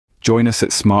Join us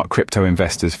at Smart Crypto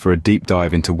Investors for a deep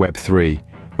dive into Web3,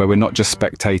 where we're not just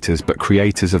spectators but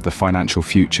creators of the financial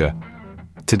future.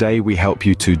 Today we help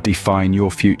you to define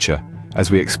your future as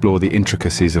we explore the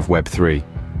intricacies of Web3.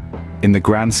 In the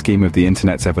grand scheme of the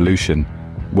internet's evolution,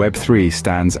 Web3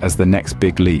 stands as the next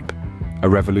big leap, a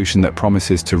revolution that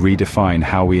promises to redefine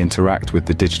how we interact with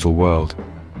the digital world.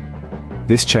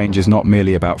 This change is not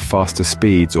merely about faster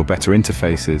speeds or better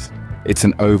interfaces, it's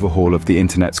an overhaul of the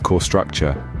internet's core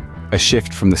structure, a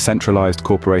shift from the centralized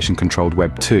corporation-controlled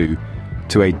Web 2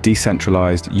 to a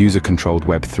decentralized, user-controlled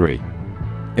Web 3.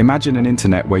 Imagine an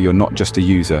internet where you're not just a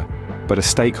user, but a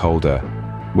stakeholder,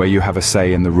 where you have a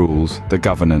say in the rules, the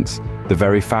governance, the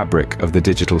very fabric of the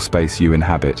digital space you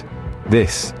inhabit.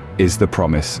 This is the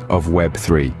promise of Web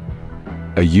 3,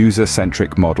 a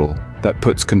user-centric model that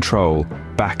puts control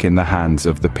back in the hands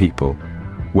of the people.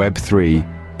 Web 3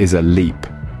 is a leap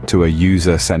to a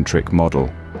user-centric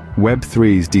model. Web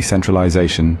 3's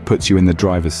decentralization puts you in the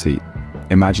driver's seat.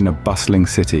 Imagine a bustling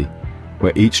city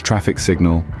where each traffic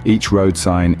signal, each road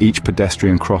sign, each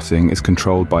pedestrian crossing is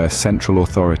controlled by a central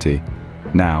authority.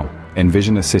 Now,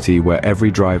 envision a city where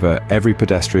every driver, every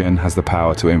pedestrian has the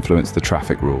power to influence the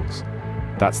traffic rules.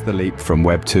 That's the leap from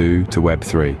Web 2 to Web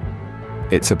 3.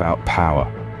 It's about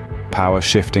power. Power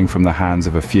shifting from the hands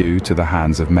of a few to the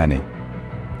hands of many.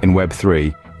 In Web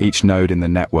 3, each node in the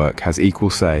network has equal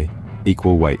say,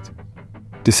 equal weight.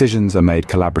 Decisions are made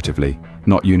collaboratively,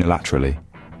 not unilaterally.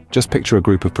 Just picture a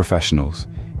group of professionals,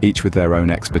 each with their own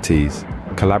expertise,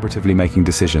 collaboratively making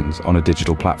decisions on a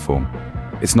digital platform.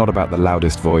 It's not about the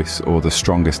loudest voice or the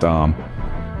strongest arm.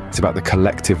 It's about the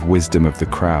collective wisdom of the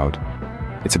crowd.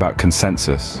 It's about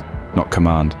consensus, not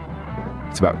command.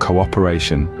 It's about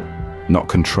cooperation, not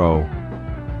control.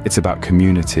 It's about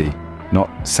community,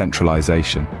 not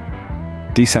centralization.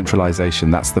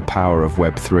 Decentralization, that's the power of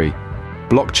Web 3.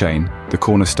 Blockchain, the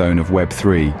cornerstone of Web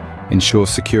 3, ensures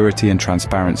security and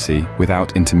transparency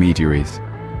without intermediaries.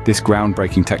 This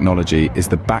groundbreaking technology is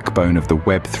the backbone of the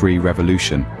Web 3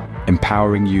 revolution,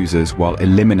 empowering users while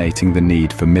eliminating the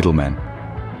need for middlemen.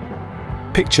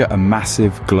 Picture a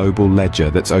massive global ledger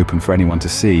that's open for anyone to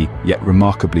see, yet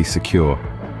remarkably secure.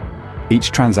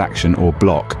 Each transaction or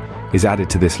block is added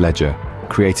to this ledger,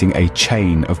 creating a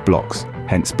chain of blocks,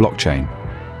 hence blockchain.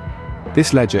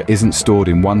 This ledger isn't stored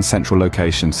in one central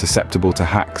location susceptible to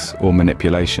hacks or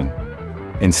manipulation.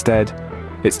 Instead,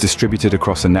 it's distributed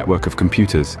across a network of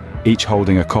computers, each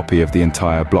holding a copy of the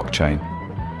entire blockchain.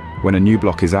 When a new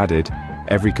block is added,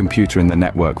 every computer in the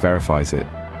network verifies it.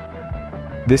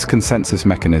 This consensus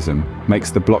mechanism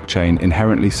makes the blockchain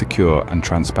inherently secure and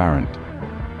transparent.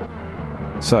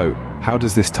 So, how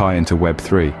does this tie into Web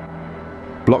 3?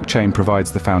 Blockchain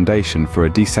provides the foundation for a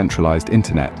decentralized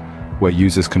internet, where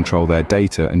users control their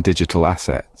data and digital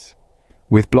assets.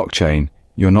 With blockchain,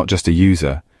 you're not just a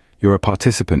user, you're a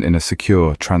participant in a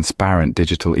secure, transparent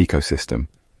digital ecosystem.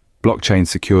 Blockchain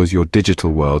secures your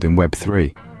digital world in Web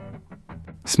 3.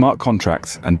 Smart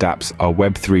contracts and dApps are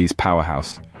Web 3's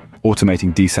powerhouse,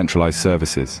 automating decentralized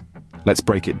services. Let's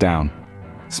break it down.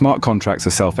 Smart contracts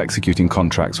are self-executing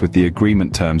contracts with the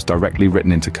agreement terms directly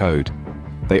written into code.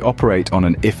 They operate on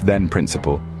an if-then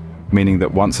principle, meaning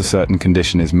that once a certain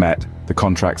condition is met, the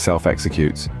contract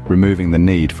self-executes, removing the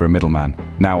need for a middleman.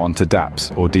 Now on to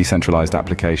dApps, or decentralized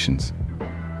applications.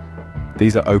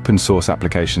 These are open-source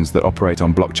applications that operate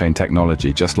on blockchain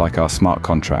technology, just like our smart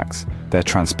contracts. They're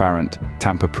transparent,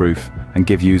 tamper-proof, and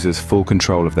give users full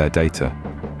control of their data.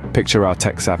 Picture our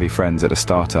tech-savvy friends at a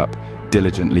startup,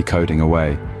 diligently coding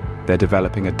away. They're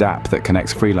developing a dApp that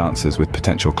connects freelancers with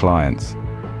potential clients.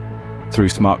 Through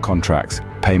smart contracts,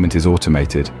 payment is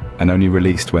automated, and only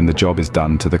released when the job is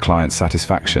done to the client's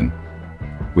satisfaction.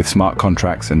 With smart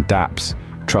contracts and dApps,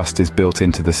 trust is built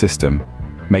into the system,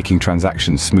 making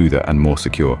transactions smoother and more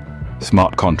secure.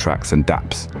 Smart contracts and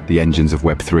dApps, the engines of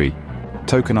Web 3.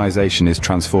 Tokenization is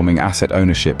transforming asset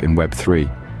ownership in Web 3.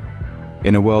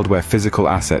 In a world where physical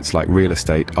assets like real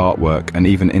estate, artwork, and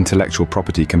even intellectual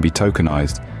property can be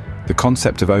tokenized, the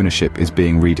concept of ownership is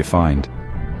being redefined.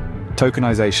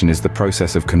 Tokenization is the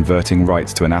process of converting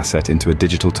rights to an asset into a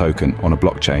digital token on a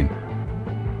blockchain.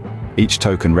 Each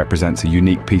token represents a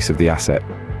unique piece of the asset,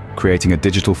 creating a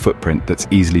digital footprint that's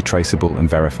easily traceable and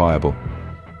verifiable.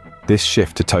 This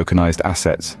shift to tokenized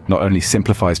assets not only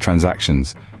simplifies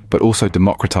transactions, but also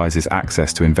democratizes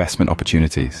access to investment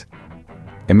opportunities.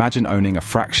 Imagine owning a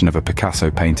fraction of a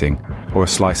Picasso painting or a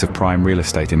slice of prime real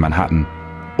estate in Manhattan,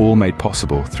 all made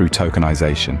possible through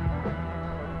tokenization.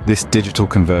 This digital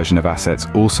conversion of assets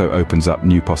also opens up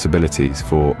new possibilities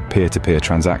for peer-to-peer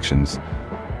transactions,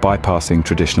 bypassing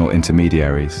traditional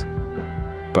intermediaries.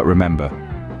 But remember,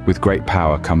 with great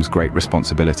power comes great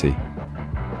responsibility.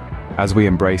 As we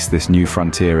embrace this new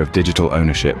frontier of digital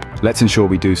ownership, let's ensure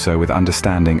we do so with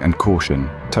understanding and caution.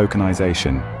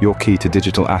 Tokenization, your key to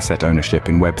digital asset ownership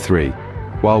in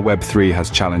Web3. While Web3 has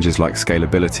challenges like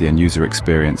scalability and user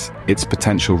experience, its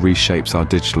potential reshapes our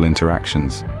digital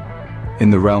interactions. In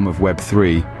the realm of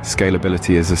Web3,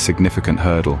 scalability is a significant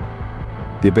hurdle.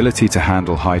 The ability to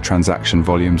handle high transaction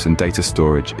volumes and data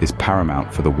storage is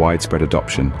paramount for the widespread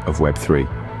adoption of Web3.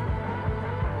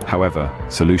 However,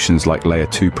 solutions like Layer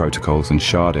 2 protocols and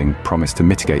sharding promise to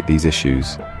mitigate these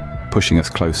issues, pushing us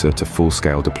closer to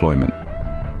full-scale deployment.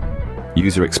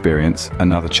 User experience,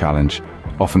 another challenge,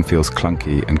 often feels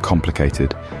clunky and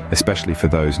complicated, especially for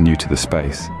those new to the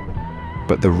space.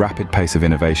 But the rapid pace of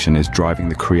innovation is driving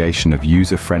the creation of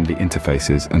user-friendly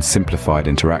interfaces and simplified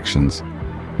interactions,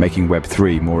 making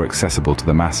Web3 more accessible to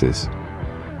the masses.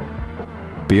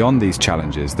 Beyond these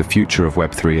challenges, the future of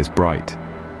Web3 is bright.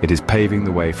 It is paving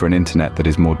the way for an internet that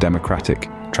is more democratic,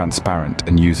 transparent,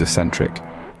 and user-centric.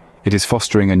 It is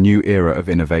fostering a new era of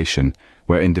innovation,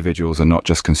 where individuals are not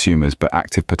just consumers but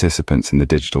active participants in the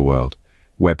digital world.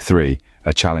 Web3,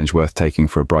 a challenge worth taking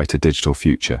for a brighter digital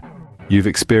future. You've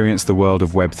experienced the world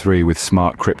of Web3 with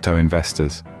smart crypto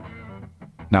investors.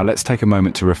 Now let's take a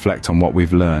moment to reflect on what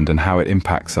we've learned and how it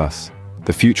impacts us.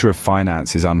 The future of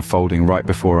finance is unfolding right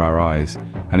before our eyes,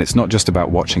 and it's not just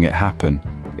about watching it happen,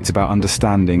 it's about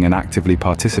understanding and actively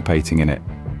participating in it.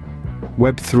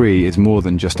 Web3 is more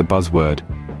than just a buzzword.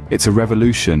 It's a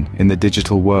revolution in the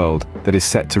digital world that is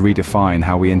set to redefine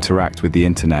how we interact with the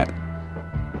internet.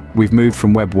 We've moved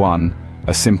from Web 1,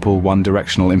 a simple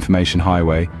one-directional information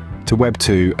highway, to Web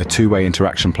 2, a two-way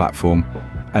interaction platform,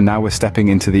 and now we're stepping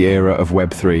into the era of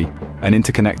Web 3, an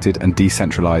interconnected and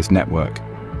decentralized network.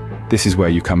 This is where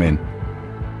you come in.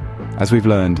 As we've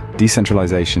learned,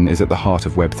 decentralization is at the heart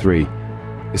of Web 3.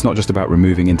 It's not just about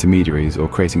removing intermediaries or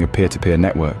creating a peer-to-peer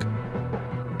network.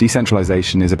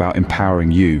 Decentralization is about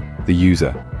empowering you, the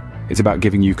user. It's about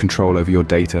giving you control over your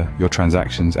data, your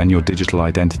transactions, and your digital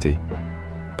identity.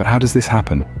 But how does this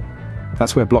happen?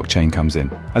 That's where blockchain comes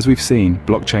in. As we've seen,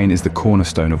 blockchain is the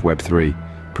cornerstone of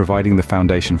Web3, providing the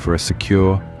foundation for a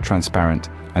secure, transparent,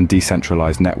 and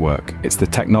decentralized network. It's the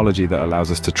technology that allows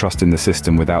us to trust in the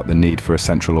system without the need for a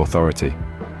central authority.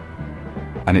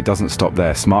 And it doesn't stop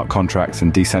there. Smart contracts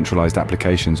and decentralized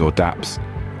applications, or dApps,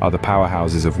 are the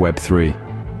powerhouses of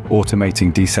Web3,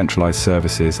 automating decentralized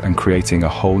services and creating a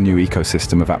whole new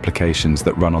ecosystem of applications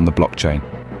that run on the blockchain.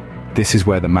 This is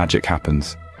where the magic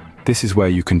happens. This is where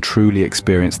you can truly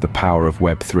experience the power of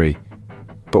Web3.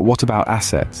 But what about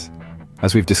assets?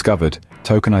 As we've discovered,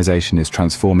 tokenization is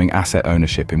transforming asset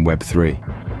ownership in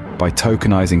Web3. By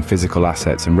tokenizing physical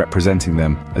assets and representing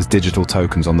them as digital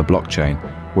tokens on the blockchain,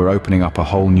 we're opening up a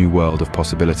whole new world of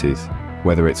possibilities.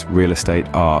 Whether it's real estate,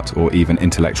 art, or even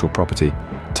intellectual property,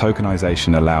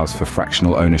 tokenization allows for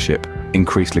fractional ownership,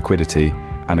 increased liquidity,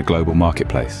 and a global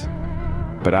marketplace.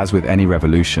 But as with any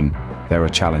revolution, there are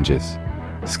challenges.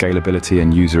 Scalability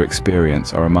and user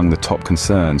experience are among the top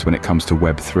concerns when it comes to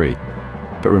Web3.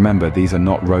 But remember, these are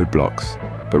not roadblocks,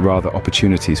 but rather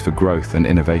opportunities for growth and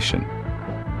innovation.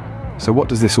 So what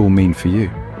does this all mean for you?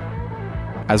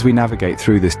 As we navigate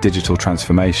through this digital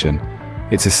transformation,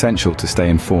 it's essential to stay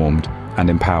informed and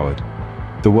empowered.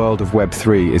 The world of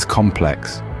Web3 is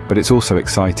complex, but it's also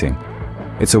exciting.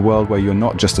 It's a world where you're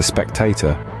not just a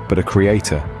spectator, but a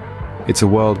creator. It's a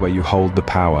world where you hold the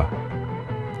power.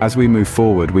 As we move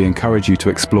forward, we encourage you to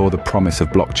explore the promise of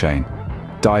blockchain.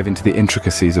 Dive into the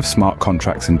intricacies of smart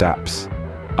contracts and dApps.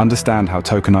 Understand how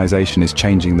tokenization is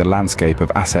changing the landscape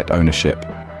of asset ownership.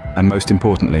 And most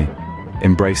importantly,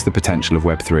 embrace the potential of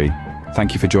Web3.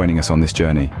 Thank you for joining us on this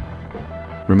journey.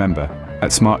 Remember,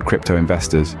 at Smart Crypto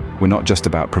Investors, we're not just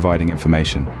about providing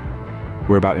information.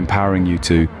 We're about empowering you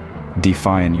to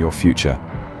define your future.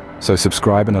 So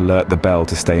subscribe and alert the bell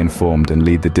to stay informed and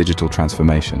lead the digital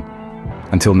transformation.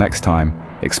 Until next time,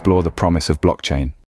 explore the promise of blockchain.